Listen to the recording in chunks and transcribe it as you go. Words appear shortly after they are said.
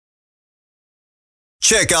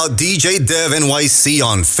Check out DJ Dev NYC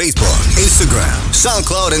on Facebook, Instagram,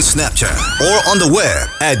 SoundCloud, and Snapchat, or on the web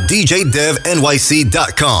at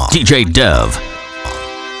djdevnyc.com. DJ Dev.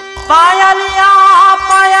 Payalia,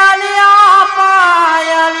 payalia,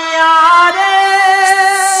 payalia re.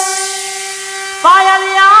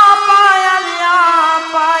 Payalia, payalia,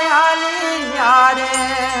 payalia re.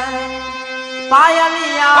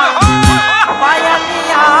 Payalia,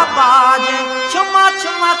 payalia, baje. Chuma,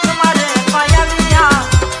 chuma, chuma re. Payalia,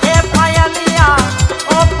 payalia,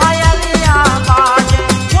 oh payalia, baje.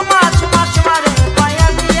 Chuma, chuma, chuma re.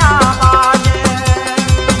 Payalia, baje.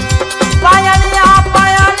 Payalia,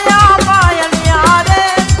 payalia, payalia re.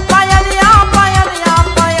 Payalia, payalia,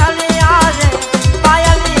 payalia re.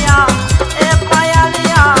 Payalia,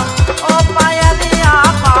 payalia, oh payalia,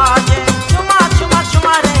 baje. Chuma, chuma,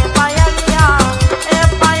 chuma re. Payalia,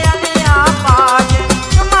 payalia, baje.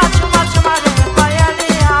 Chuma, chuma, chuma re.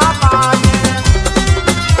 Payalia, baje.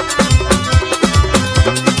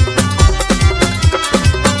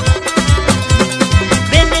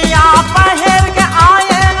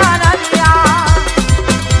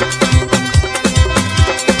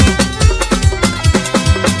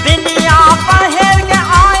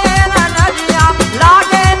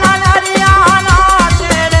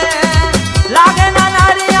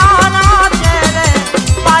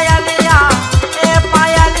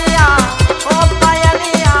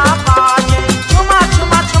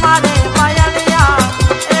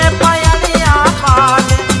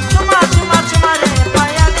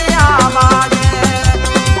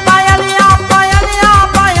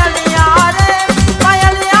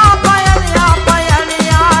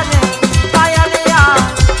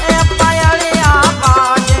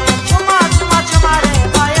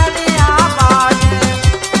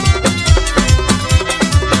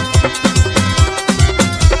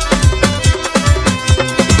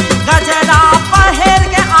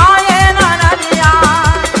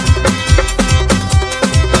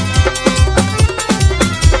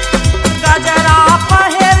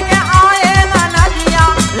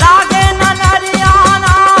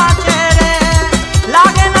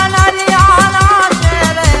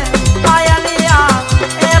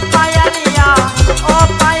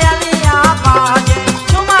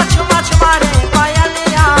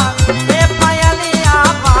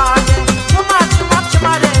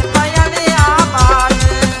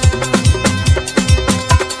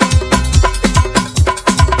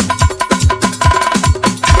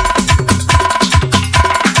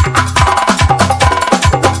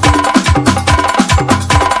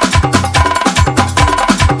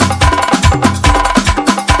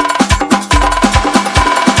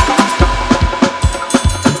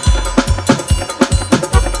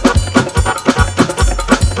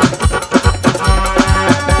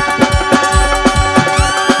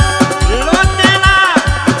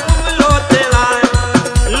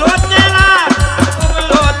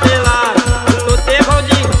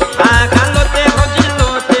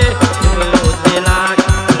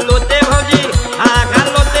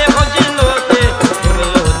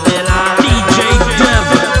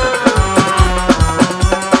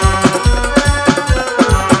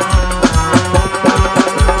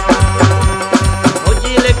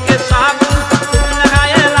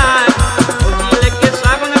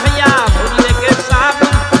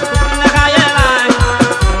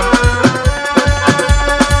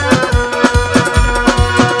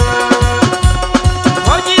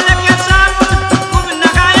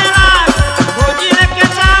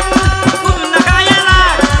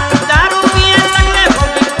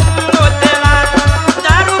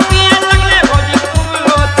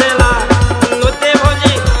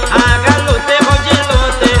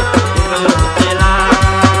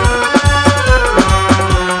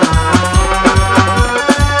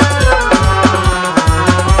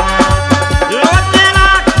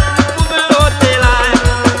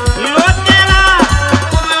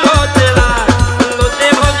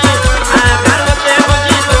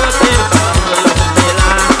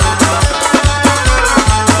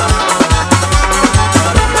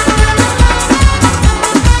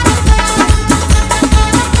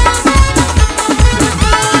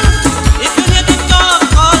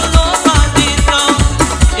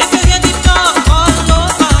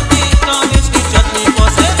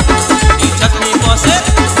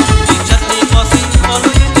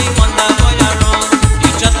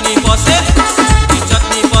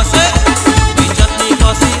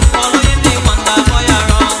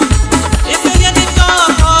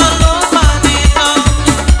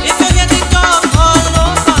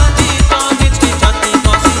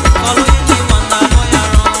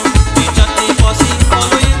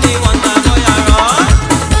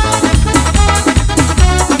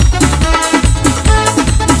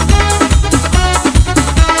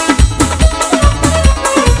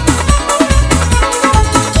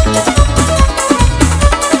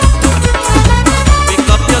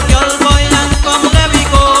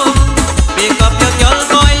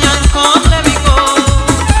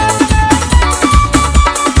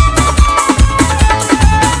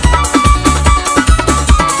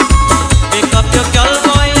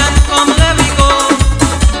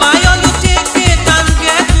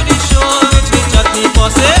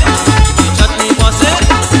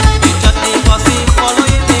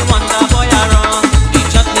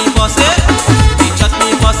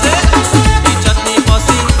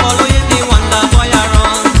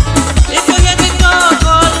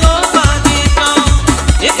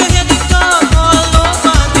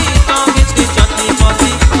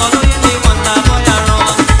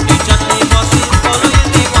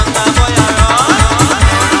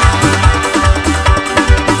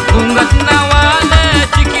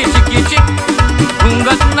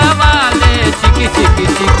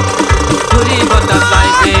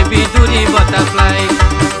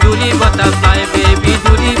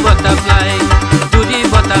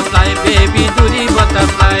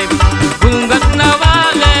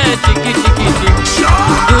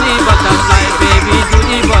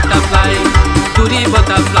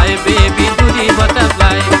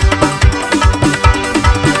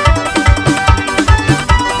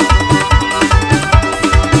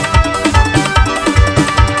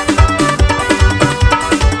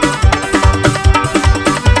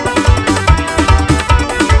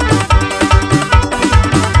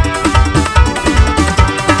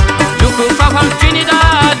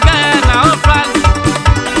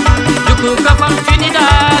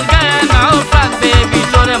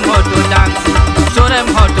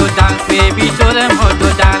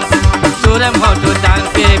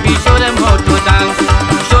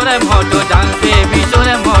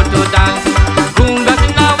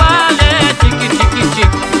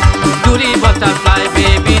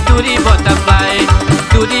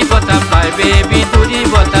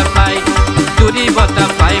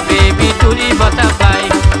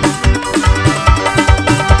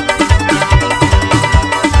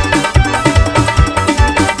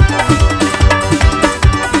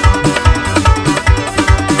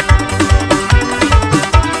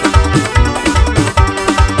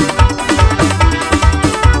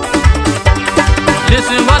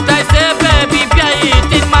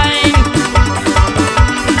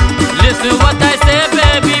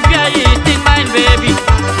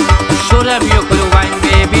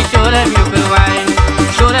 them you could wine.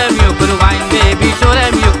 Show them you could wine, baby. Show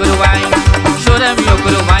them you could wine. Show them you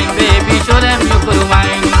could wine, baby. Show them you could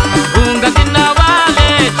wine. Bunga tinawale,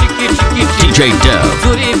 chiki chiki chiki. DJ Dev.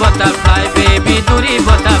 Duri butterfly, baby. Duri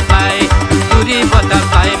butterfly. Duri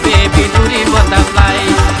butterfly, baby. Duri butterfly.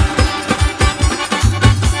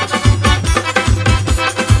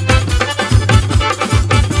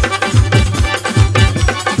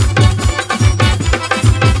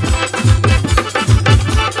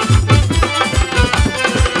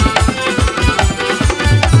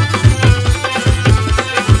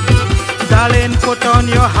 Darling, put on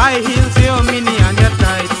your high heels, your mini and your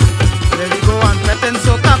tights. Let me go and pet and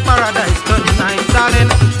soca paradise tonight. Darling,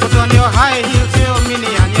 put on your high heels, your mini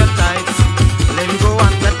and your tights. Let me go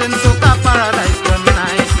and pet and soca paradise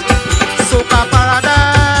tonight. Soca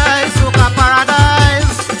paradise, soca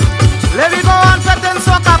paradise. Let me go and pet and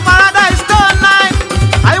soca paradise tonight.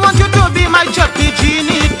 I want you to be my chatty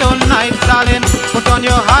genie tonight. Darling, put on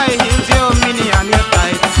your high heels, your mini and your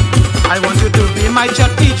tights. I want you to be my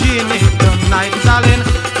chatty genie tonight, darling.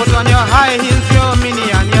 Put on your high heels, your mini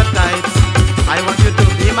and your tights. I want you to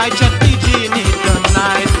be my chatty genie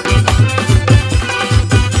tonight.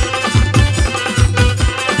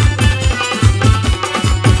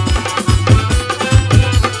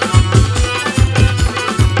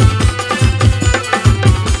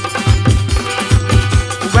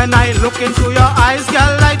 When I look into your eyes,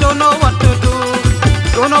 girl, I don't know what to do.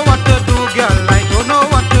 Don't know what to do, girl, I don't know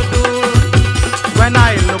what to do. When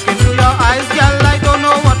I look into your eyes, girl, I don't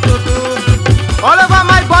know what to do. All over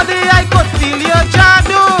my body, I could feel your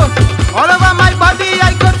jadoo. All over my body,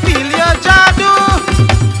 I could feel your jadoo.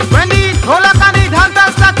 When the holak and the hunter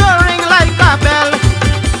start to ring like a bell.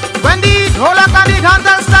 When the holak and the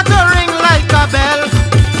hunter start to ring like a bell.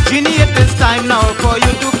 Genie, it is time now for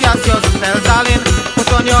you to cast your spell, darling.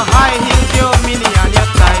 Put on your high heels, your mini and your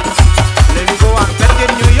tights. Let me go and get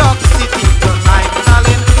in New York City tonight,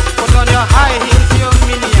 darling. Put on your high heels, your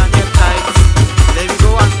mini and your tights. Let me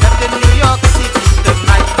go and get in New York City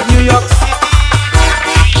tonight, New York City.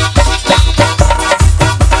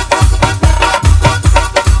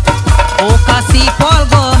 Oh, see Paul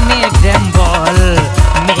go make them ball,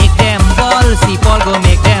 see Paul go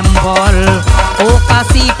make them ball. Oh,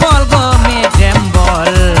 see Paul go make them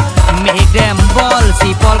ball,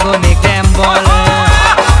 see Paul go make them ball.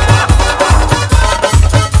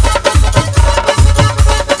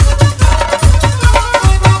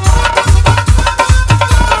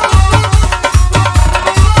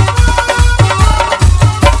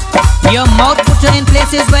 Your mouth put you in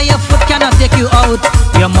places where your foot cannot take you out.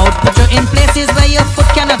 Your mouth put you in places where your foot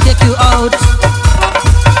cannot take you out.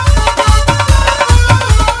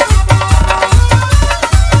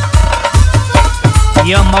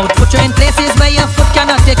 Your mouth put you in places where your foot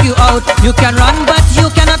cannot take you out. You can run but you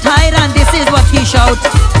cannot hide, and this is what he shout.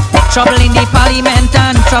 Trouble in the parliament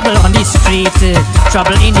and trouble on the street.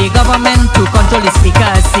 Trouble in the government to control the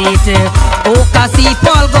speaker seat. Oh, see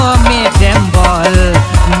Paul go make them ball,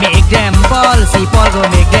 see Paul go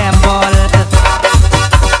make them ball.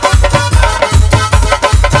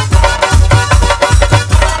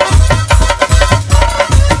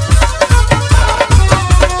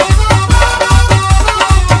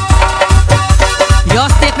 Your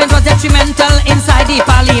statement was detrimental inside the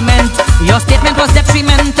parliament. Your statement was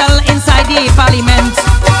detrimental inside the parliament.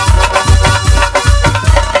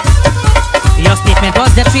 Your statement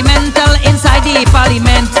was detrimental inside the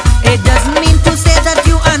parliament. It doesn't mean to say that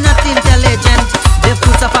you are not intelligent. The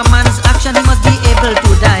fruits of a man's action he must be able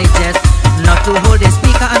to digest. Not to hold a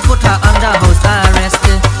speaker and put her under house arrest.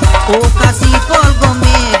 Oh, see Paul go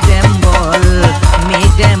make them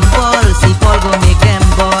ball, see Paul go make them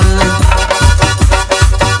ball.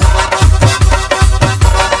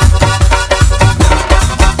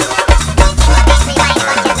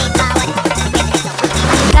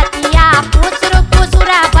 Ratia putra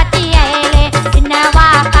pusura pati aile, nawa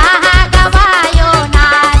kaha gawai.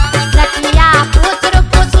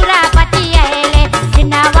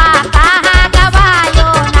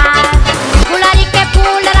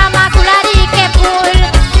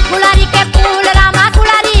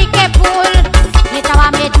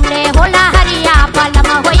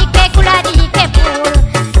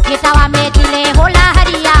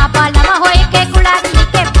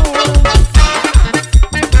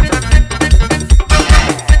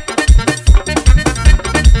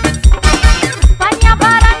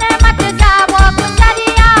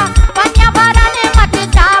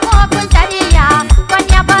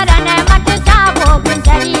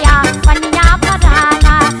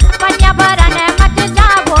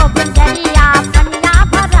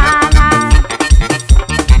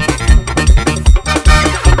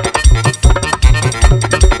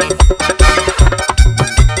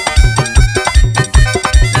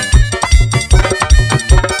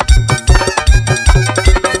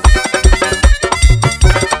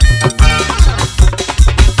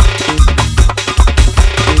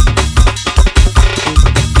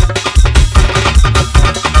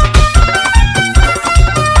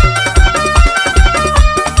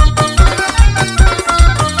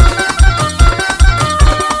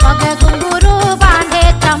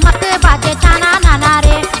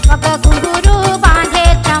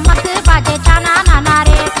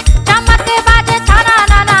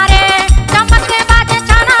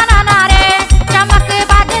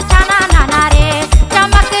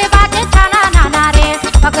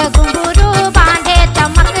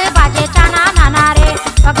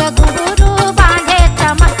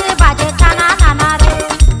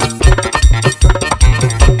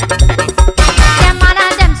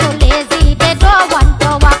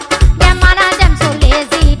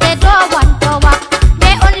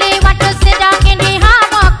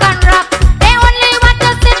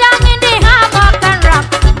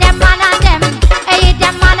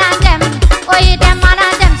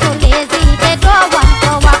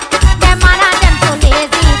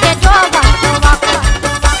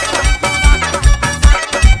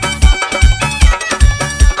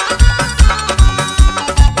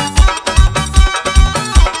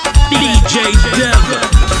 Dev.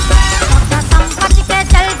 Doctor Sampat के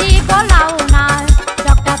जल्दी बोलाओ ना,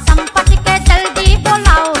 doctor Sampat के जल्दी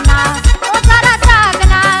बोलाओ ना, ओ जरा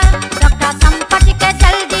जागना। डॉक्टर संपत के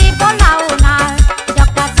जल्दी बोलाओ ना,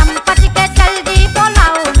 डॉक्टर संपत के जल्दी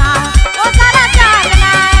बोलाओ ना, ओ जरा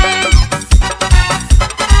जागना।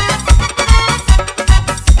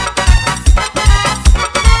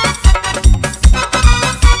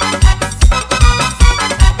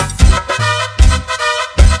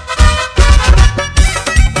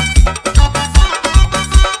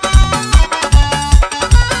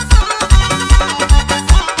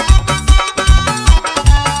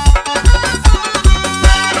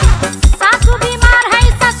 सासू बीमार है,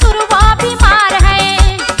 ससुर वो बीमार है।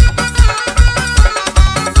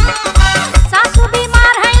 सासू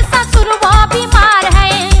बीमार है, ससुर वो बीमार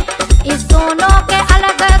है। इस दोनों के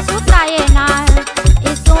अलग सुताए ना,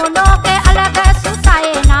 इस दोनों के अलग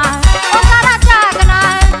सुताए ना, ओ जरा जागना।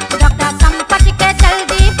 डॉक्टर संपत के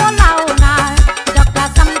जल्दी बोलाओ ना, डॉक्टर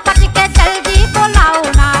संपत के जल्दी बोलाओ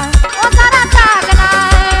ना, ओ जरा जागना।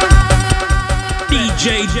 DJ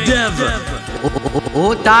Dev. ओ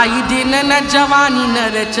ताई दिन न जवानी न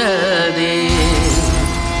रचदे,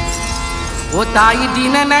 ओ ताई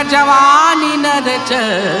दिन न जवानी न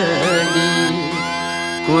रचदी,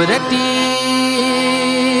 कुरती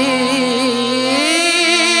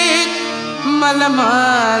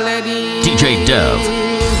मलमलरी। DJ Dev.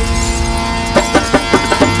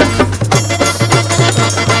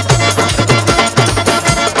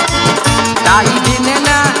 ताई दिन न,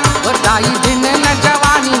 ओ ताई दिन न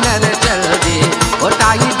जवानी न रचदी, ओ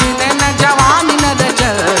ताई दिन न जवानी न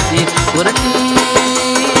रचदी, कुरती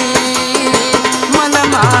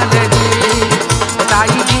मलमलरी। ओ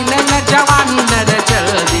ताई दिन न जवानी न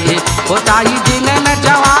रचदी, ओ ताई दिन न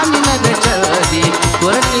जवानी न रचदी,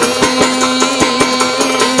 कुरती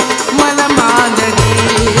मलमलरी।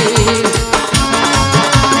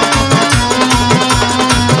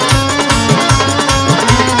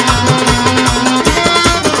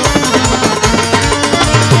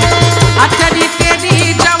 अचरी तेरी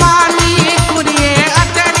जवानी कुड़िए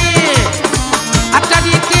अचरी,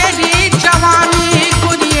 अचरी तेरी जवानी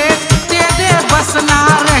कुड़िए तेरे बस ना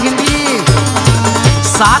रहंदी।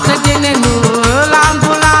 7 दिन नू लाम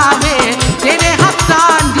बुलावे तेरे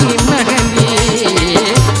हत्थां दी मेहंदी।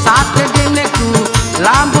 7 दिन तू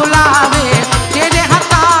लाम बुलावे तेरे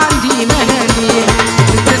हत्थां दी मेहंदी।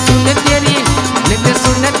 नित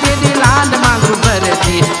सुन तेरी लांड मांगू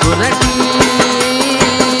भरती कुरती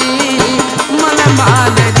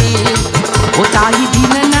मलमलरी। ओ ताई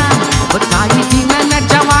दिन न, ओ ताई दिन न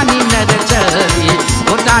जवानी न रचदी,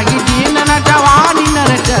 ओ ताई दिन न जवानी न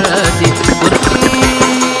रचदी, कुरती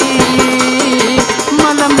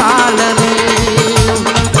मलमलरी।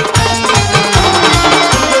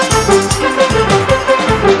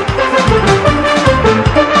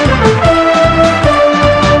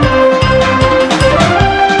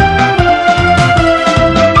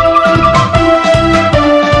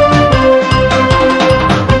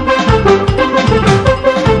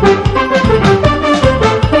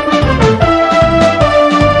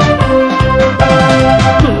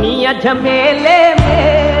 दुनिया झमेले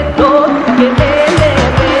में, दोस्त के मेले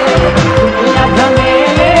में, दुनिया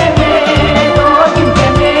झमेले में, दोस्त के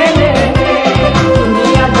मेले में,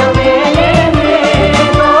 दुनिया झमेले में,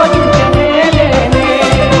 दोस्त के मेले में।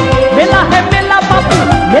 मेला है मेला बाबू,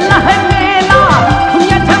 मेला है मेला,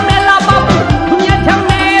 दुनिया झमेला बाबू, दुनिया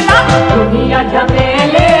झमेला, दुनिया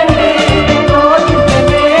झमेले में, दोस्त के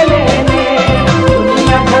मेले में,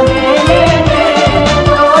 दुनिया झमेले में,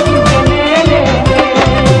 दोस्त के मेले में।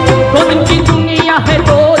 2 दिन की दुनिया है,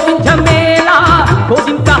 2 दिन झमेला, 2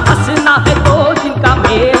 दिन का हंसना है, 2 दिन का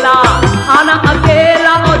मेला। आना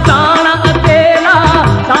अकेला और जाना अकेला,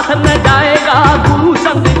 साथ न जाएगा गुरु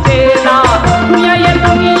संग तेरा। दुनिया ये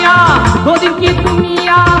दुनिया, 2 दिन की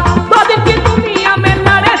दुनिया, 2 दिन की दुनिया में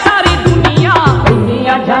लड़े सारी दुनिया।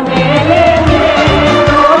 दुनिया झमेले में,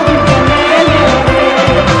 2 दिन के मेले में,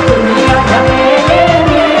 दुनिया झमेले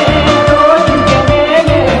में, 2 दिन के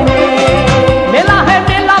मेले में। मेला है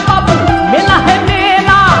मेला बाबू, मेला है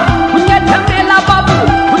मेला, दुनिया झमेला बाबू,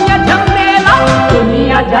 दुनिया झमेला,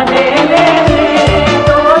 दुनिया झमेले में,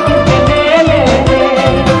 2 दिन के मेले में,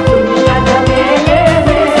 दुनिया झमेले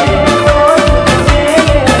में, 2 दिन के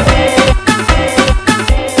मेले में।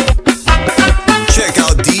 Check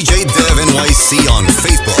out DJ Dev NYC on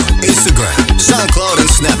Facebook, Instagram, SoundCloud,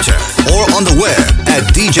 and Snapchat, or on the web at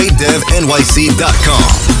djdevnyc.com.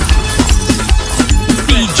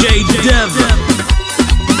 DJ Dev.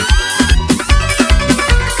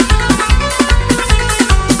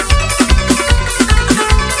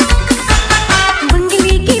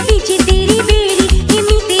 बंगले के पीछे तेरी बेड़ी, ये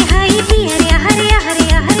मीठे हाई पिया रे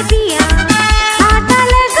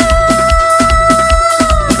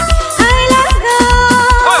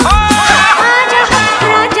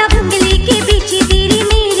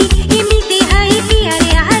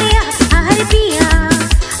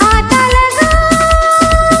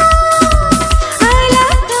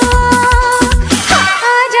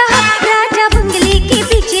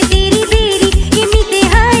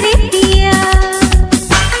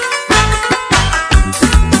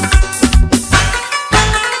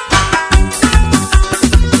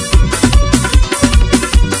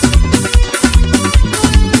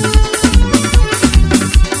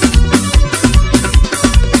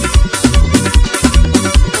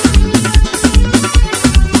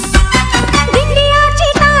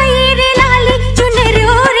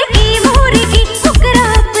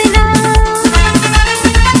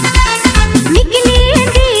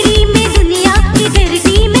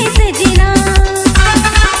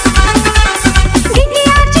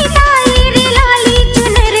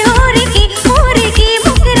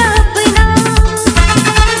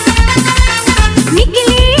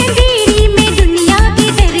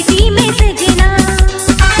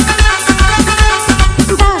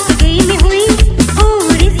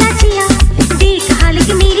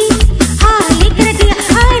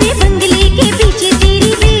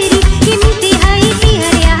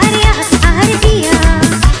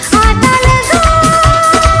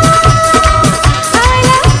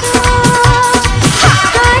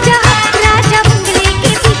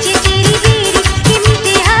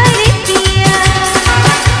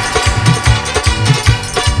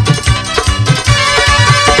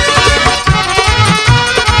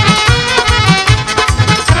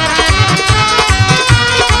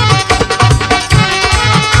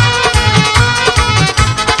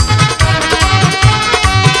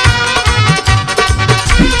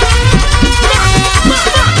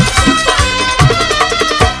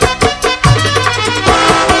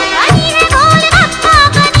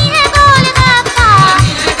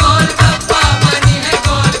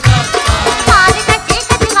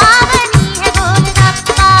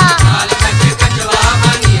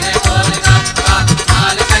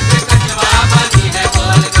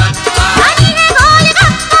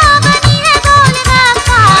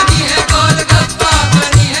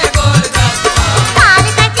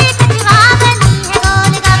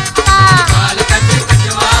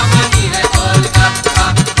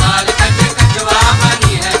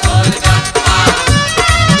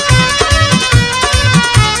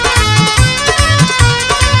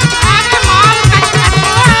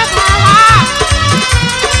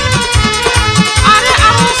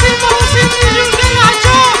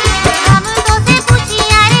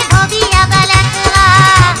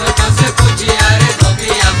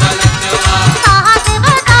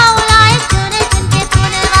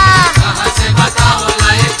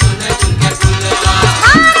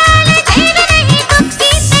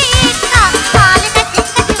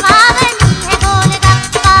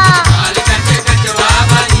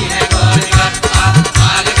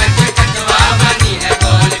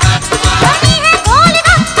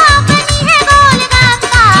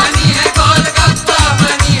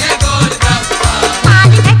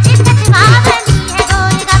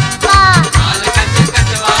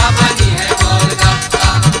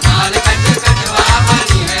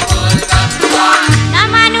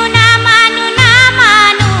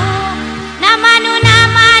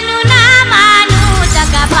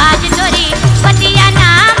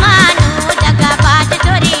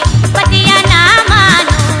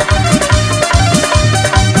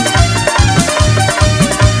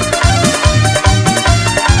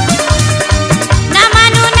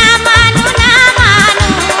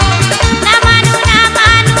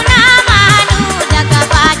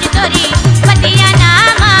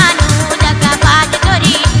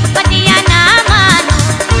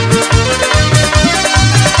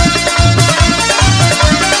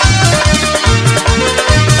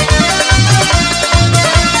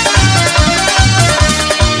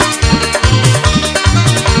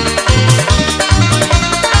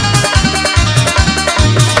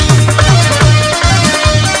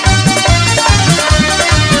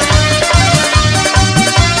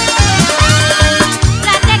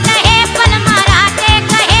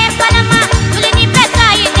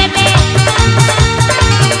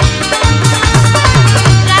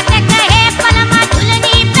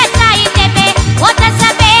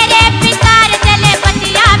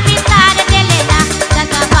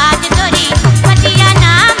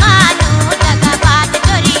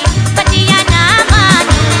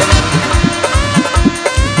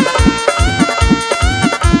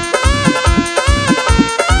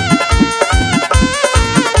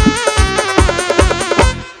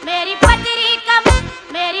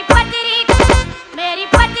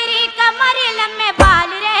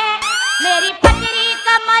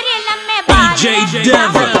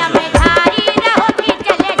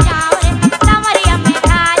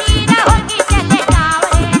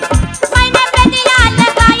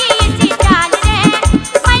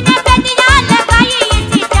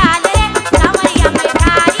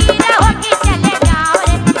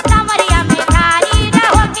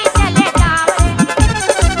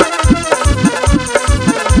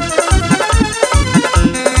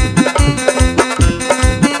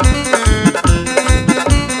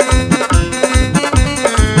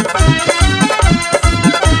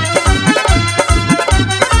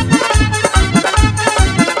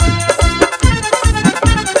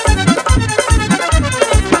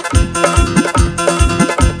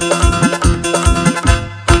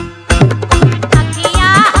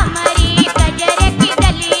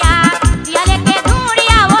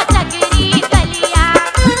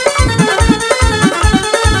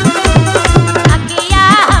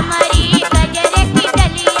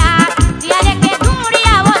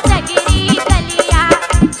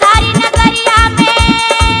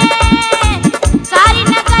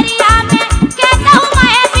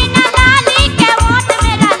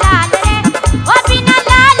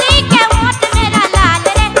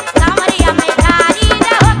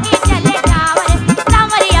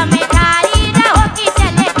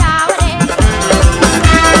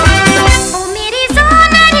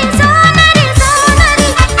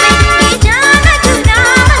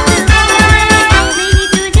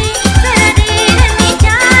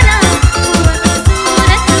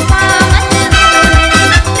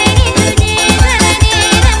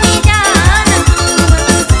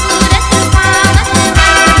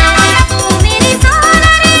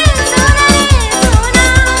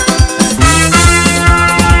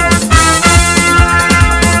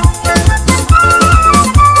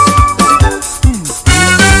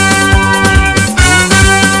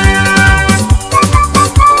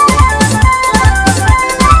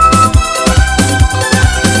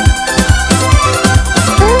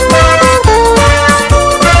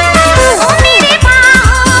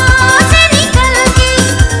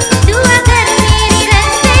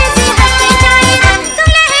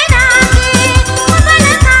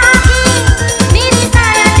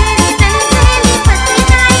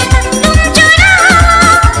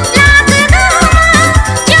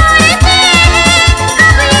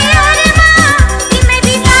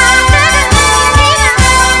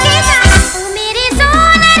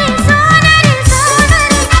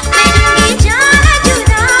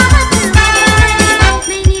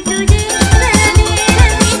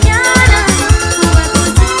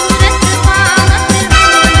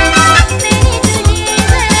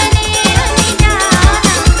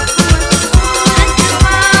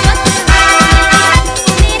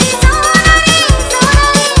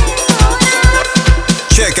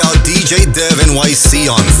DJ Dev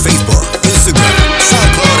NYC on Facebook, Instagram,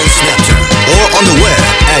 SoundCloud, and Snapchat, or on the web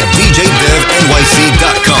at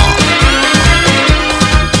djdevnyc.com.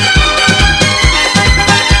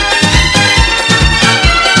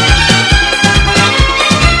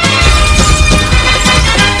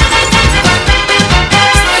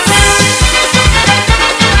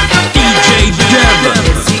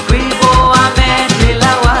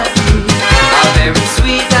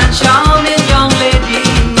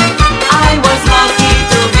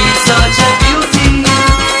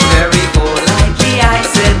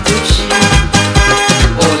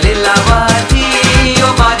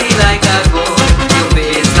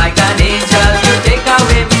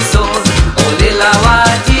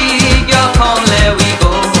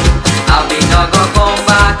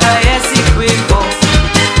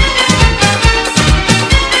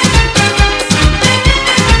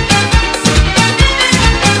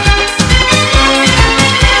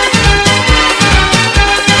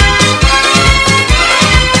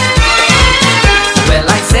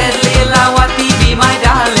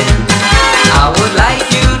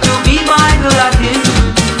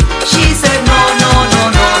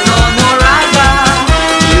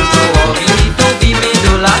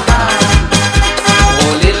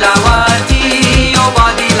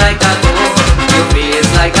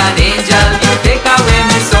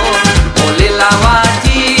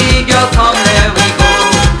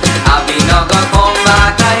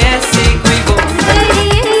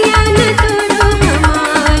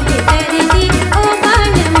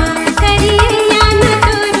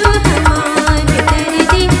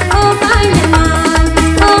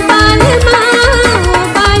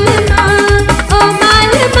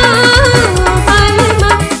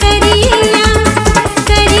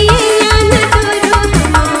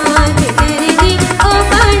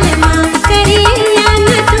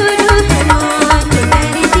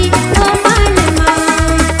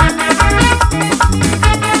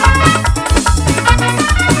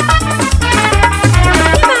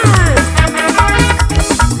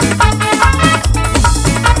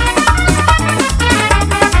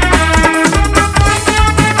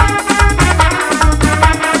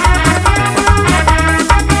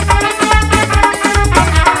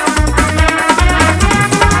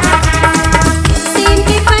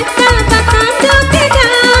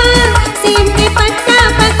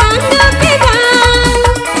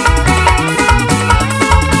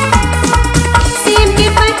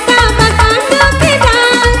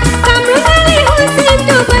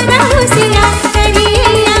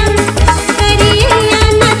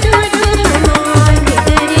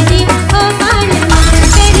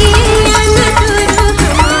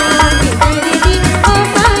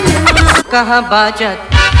 कहाँ बाजत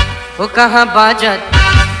वो कहाँ बाजत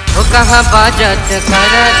वो कहाँ बाजत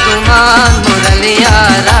कर तुमान मुरलिया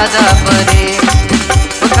राधा परे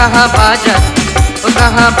वो कहाँ बाजत वो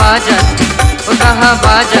कहाँ बाजत वो कहाँ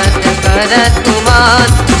बाजत कर तुमान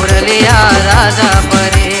मुरलिया राधा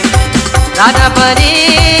परे राधा परी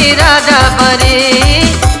राधा परी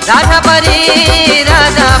राधा परी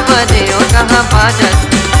राधा परी वो कहाँ बाजत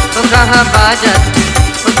वो कहाँ बाजत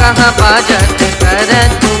वो कहाँ बाजत कर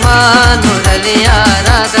तुमान मुरलिया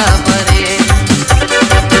राधा परे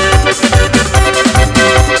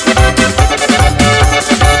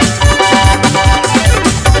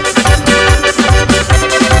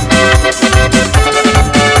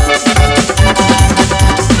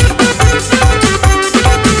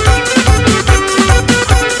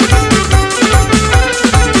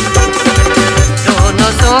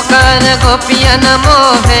दोनों सोकर गोपियन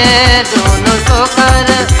मोहे दोनों सोकर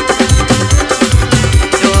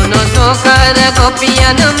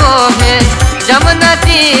गोपियन मोहे जमुना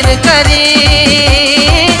तीर करी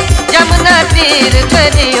जमुना तीर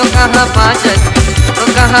करी ओ कहाँ बाजत ओ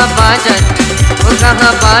कहाँ बाजत ओ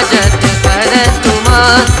कहाँ बाजत कर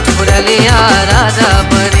तुमान मुरलिया राधा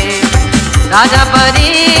परी राधा परी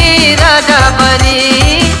राधा परी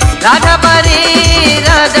राधा परी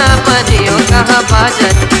राधा परी ओ कहाँ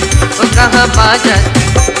बाजत ओ कहाँ बाजत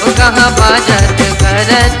ओ कहाँ बाजत कर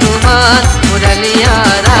तुमान मुरलिया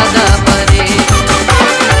राधा परी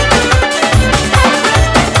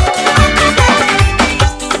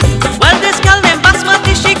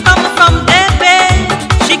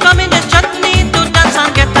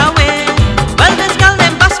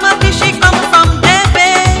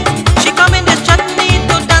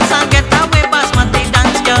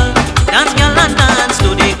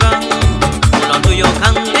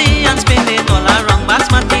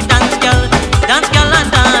Dance girl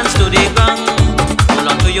and dance to the ground. Hold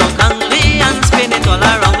on to your kangi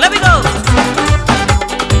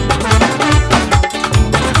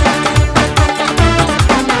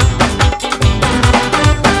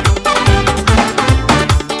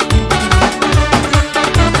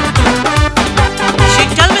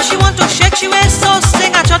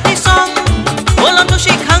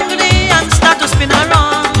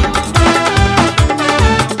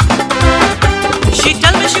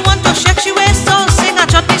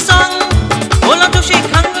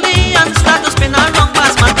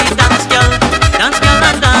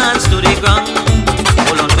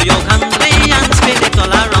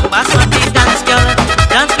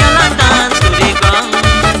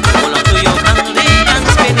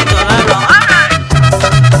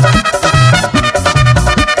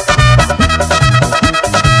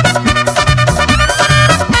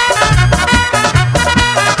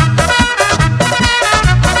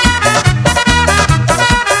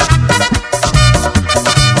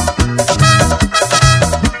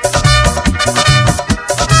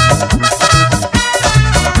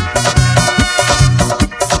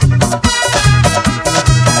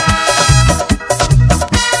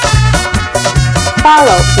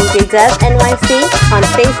Follow DJ Dev NYC on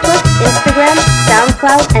Facebook, Instagram,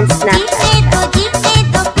 SoundCloud, and Snapchat.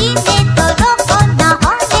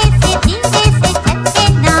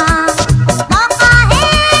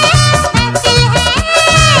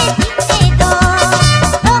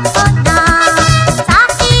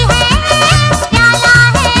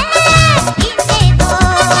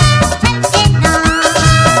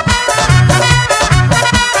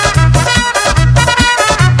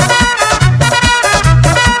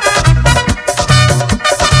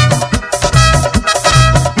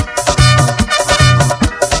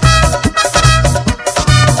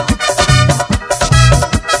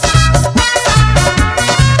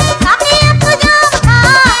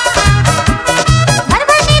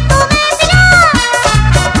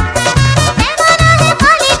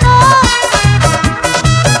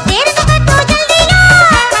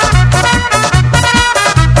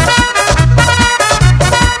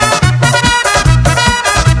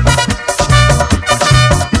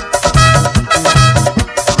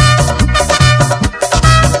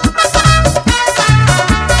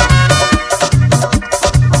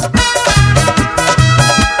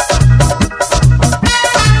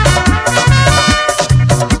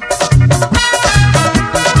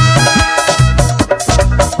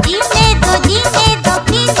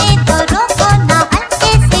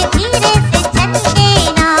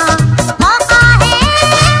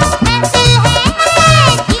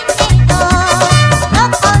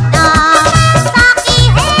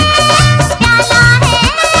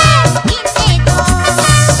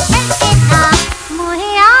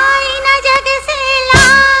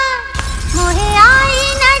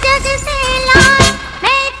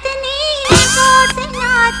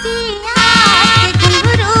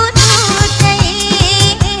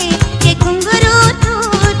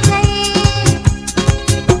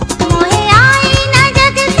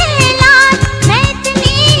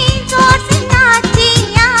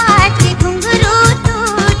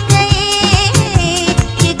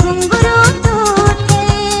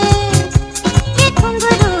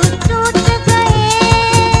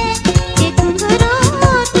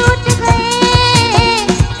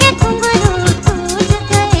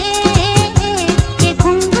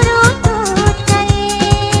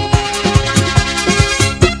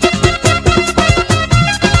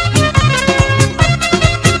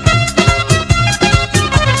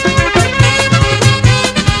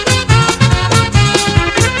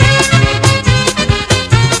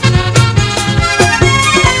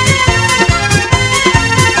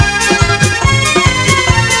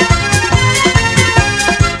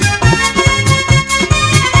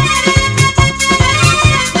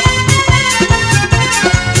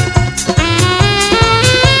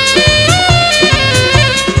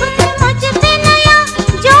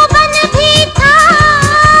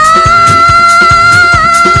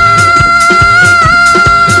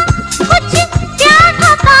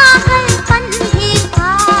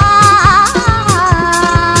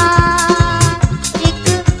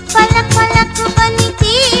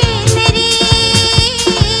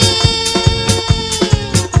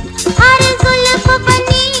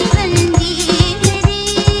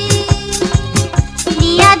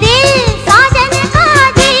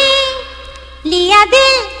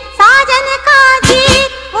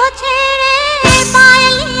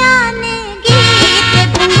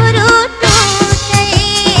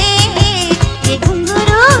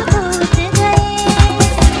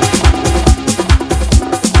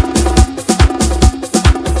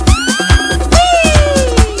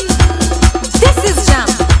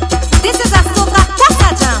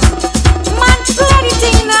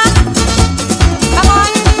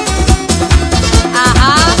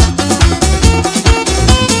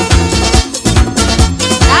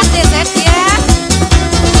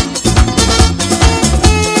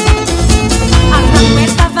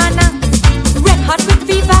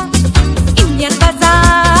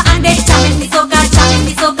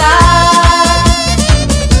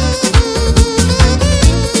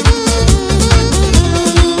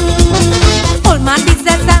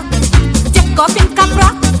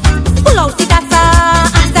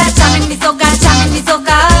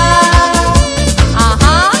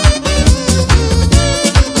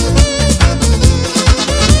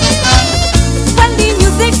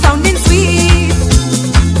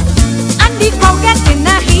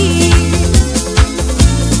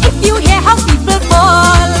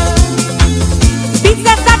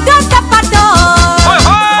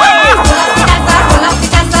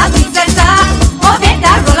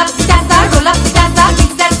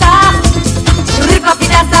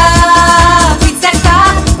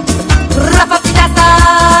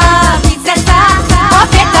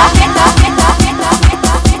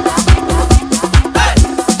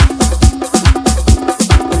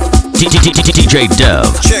 DJ Dev.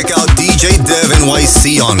 Check out DJ Dev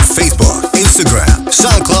NYC on Facebook, Instagram,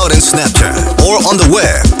 SoundCloud, and Snapchat, or on the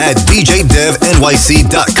web at djdevnyc.com.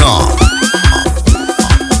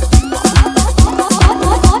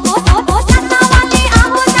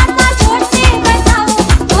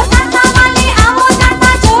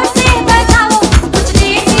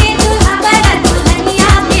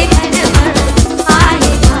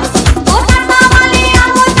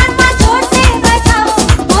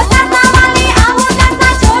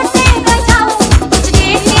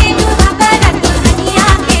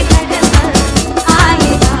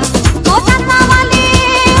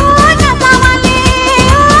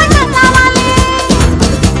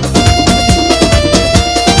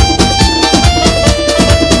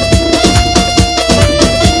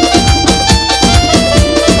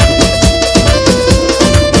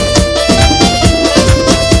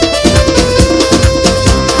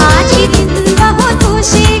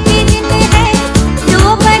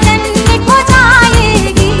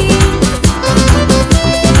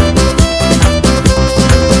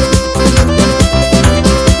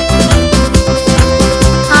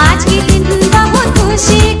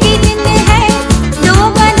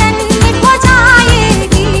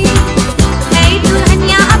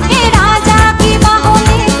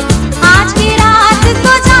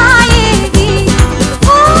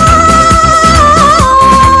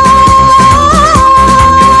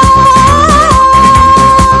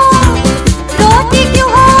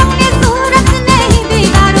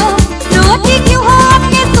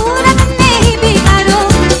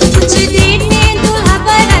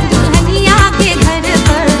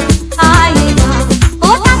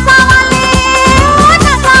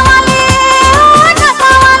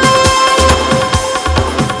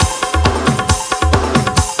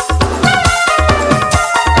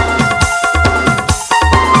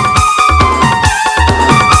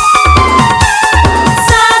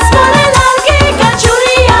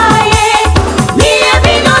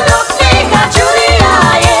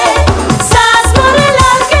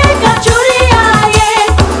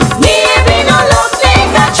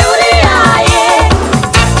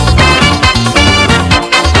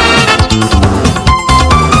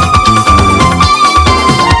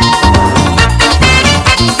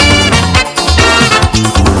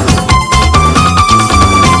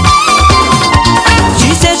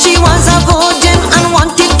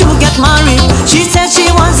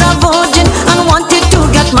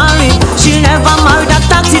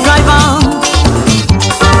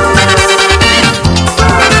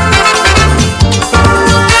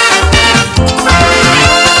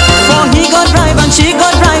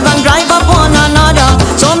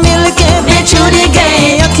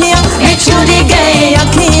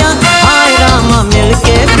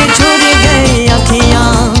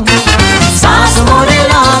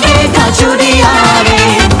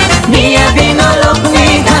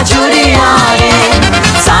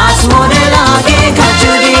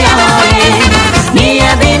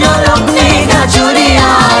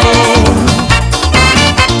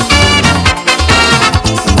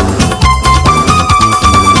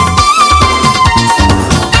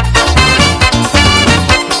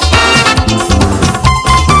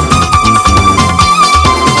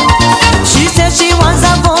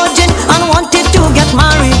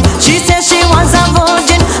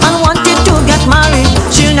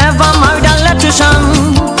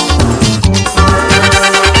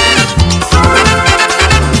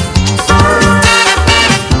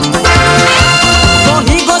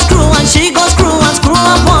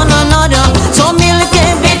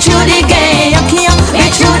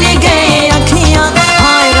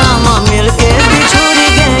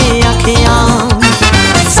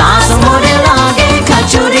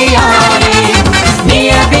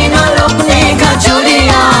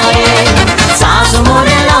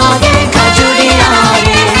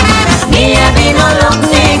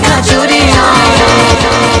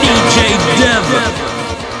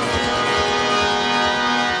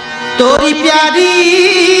 तोरी प्यारी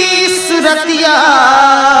सुरतिया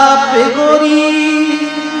पे गोरी,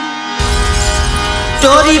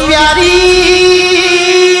 तोरी प्यारी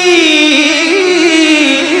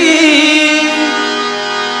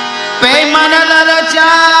पे मन ललचा,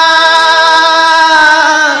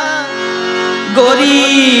 गोरी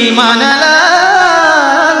मन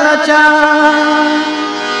ललचा,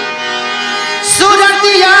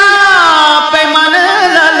 सुरतिया पे मन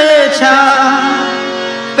ललचा,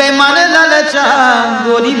 मन ललचा,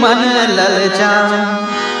 गोरी मन ललचा,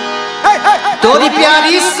 तोरी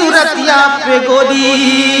प्यारी सूरतिया पे गोरी,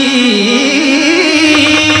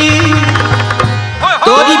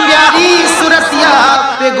 तोरी प्यारी सूरतिया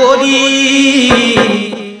पे गोरी,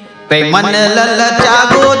 पे मन ललचा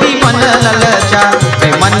गोरी मन ललचा पे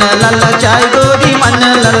मन ललचाए गोरी मन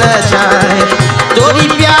ललचाए तोरी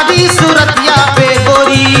प्यारी सूरतिया पे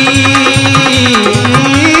गोरी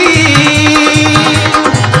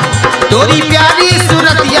तोरी प्यारी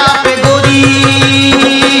सूरतिया पे गोरी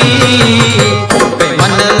पे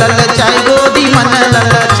मन ललचाए गोरी मन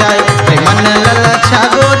ललचाए पे मन ललचा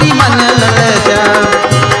गोरी मन ललचा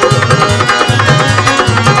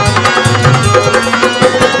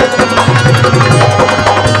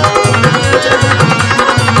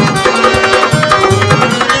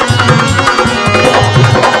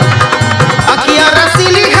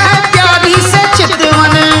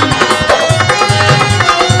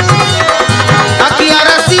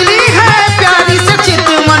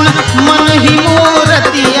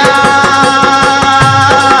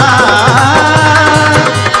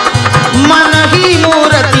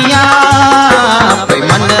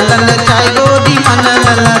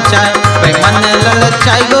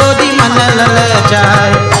ललचाए गोरी मन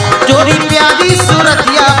ललचाए चोरी प्यारी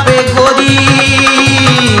सूरतिया पे गोरी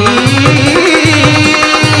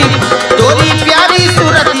चोरी प्यारी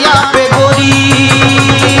सूरतिया पे गोरी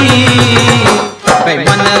पे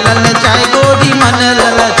मन ललचाए गोरी मन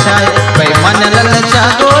ललचाए पे मन ललचा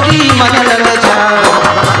गोरी मन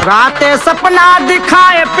ललचाए राते सपना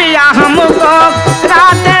दिखाए पिया हमको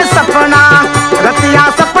राते सपना रतिया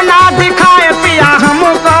सपना दिखाए पिया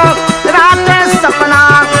हमको राते सपना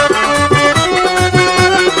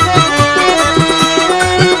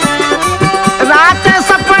राते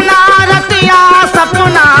सपना रतिया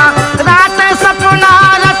सपना राते सपना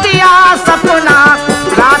रतिया सपना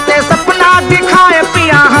राते सपना दिखाए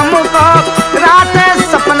पिया हमको राते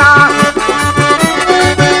सपना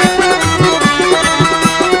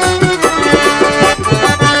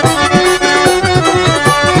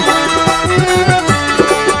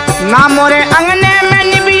ना मोरे अंगने में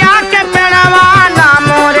निबिया के पेड़वा ना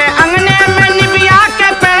मोरे अंगने में निबिया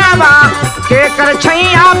के पेड़वा के कर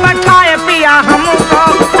छैया बैठाए पिया हमको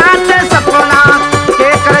रात सपना के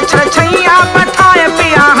कर छैया बैठाए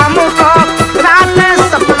पिया हमको रात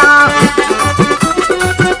सपना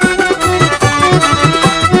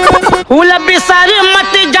फूल बिसर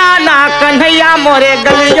मत जाना कन्हैया मोरे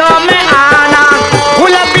गलियों में आना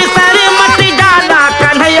फूल बिसर मत जाना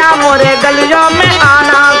कन्हैया मोरे गलियों में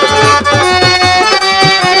आना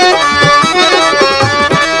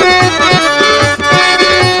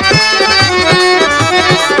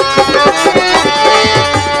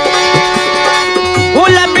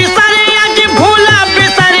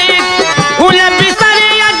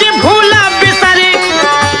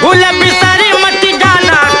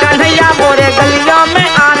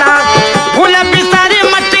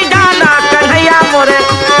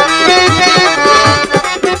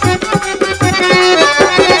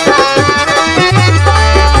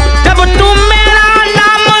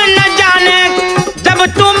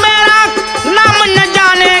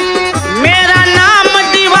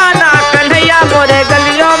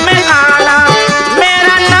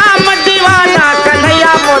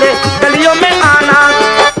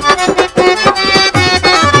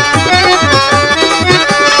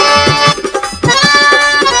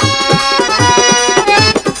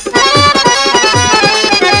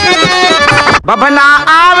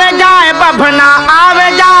बभना आवे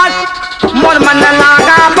जाए मोर मन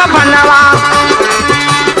लागा बभनवा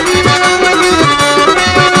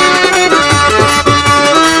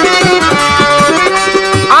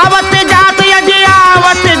आवत जात यजी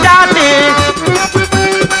आवत जाते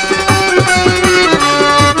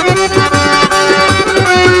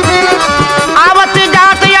आवत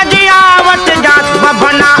जात यजी आवत जात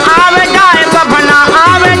बभना आवे जाए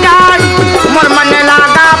मोर मन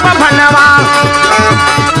लागा बभनवा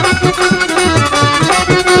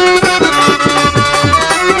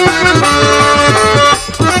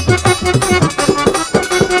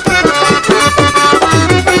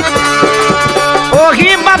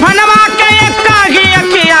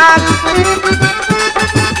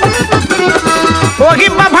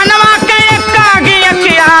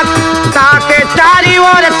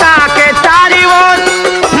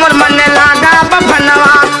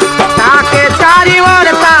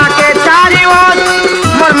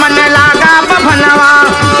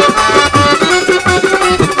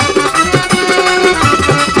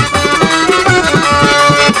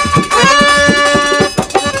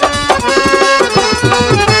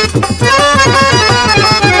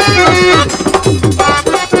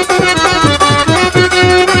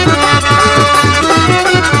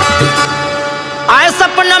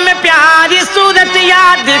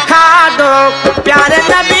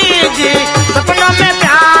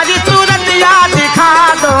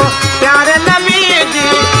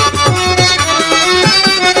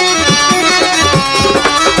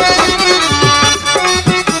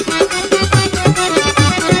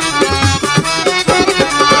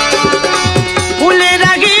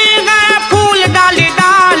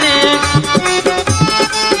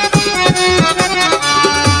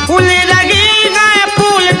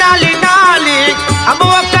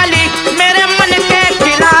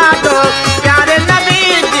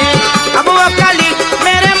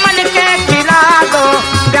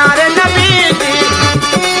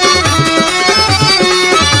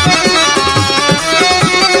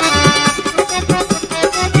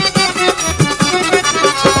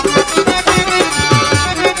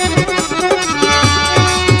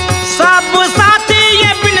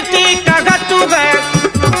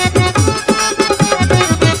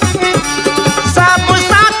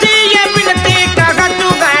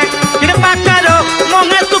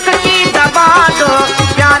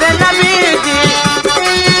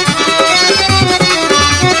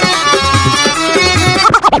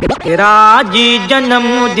तेरा आज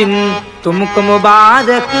जन्मदिन तुमको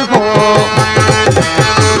मुबारक हो।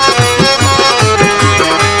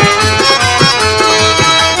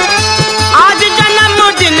 आज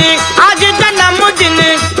जन्मदिन, आज जन्मदिन,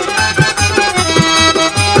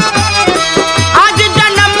 आज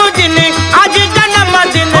जन्मदिन, आज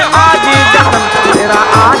जन्मदिन, आज जन्म, तेरा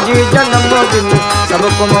आज जन्मदिन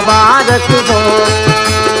सबको मुबारक हो।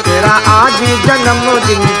 तेरा आज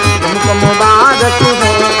जन्मदिन तुमको मुबारक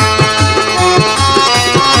हो।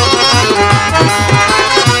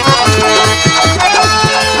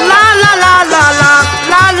 ला ला ला ला ला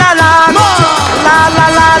ला ला ला ला ला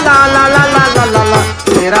ला ला ला ला ला ला ला ला।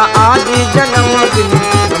 तेरा आज जन्मदिन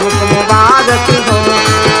तुमको मुबारक हो।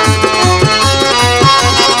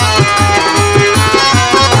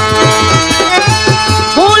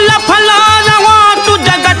 फूल फलो रहो तू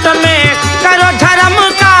जगत में, करो धर्म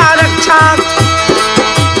का रक्षा।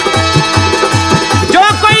 जो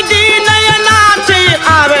कोई दीन नाच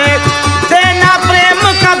आवे, देना प्रेम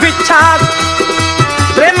का भिक्षा।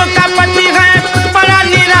 प्रेम का पति है बड़ा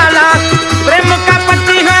निराला, प्रेम का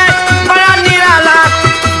पति है बड़ा निराला,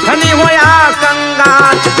 धनी हो या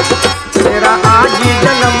कंगाल। तेरा आज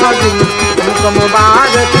जन्मदिन तुमको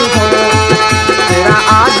मुबारक हो। तेरा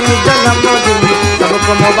आज जन्मदिन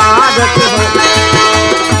सबको मुबारक हो।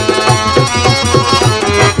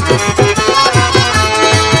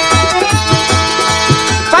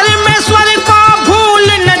 परमेश्वर को भूल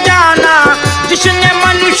न जाना जिसने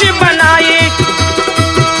मनुष्य बनाए।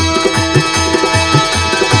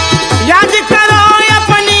 याद करो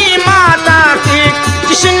अपनी माता की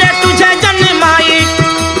जिसने तुझे जन्माई।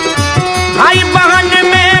 भाई बहन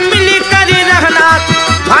में मिलकर रहना,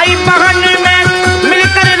 भाई बहन में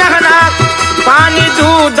मिलकर रहना, पानी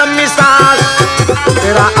दूध मिसाल।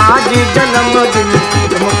 तेरा आज जन्मदिन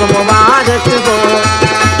तुमको मुबारक हो।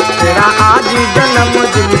 तेरा आज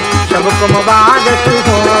जन्मदिन सबको मुबारक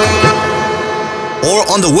हो। Or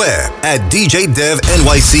on the web at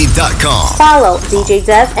djdevnyc.com. Follow DJ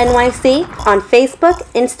Dev NYC on Facebook,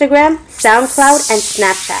 Instagram, SoundCloud, and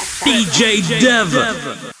Snapchat. DJ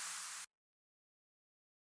Dev.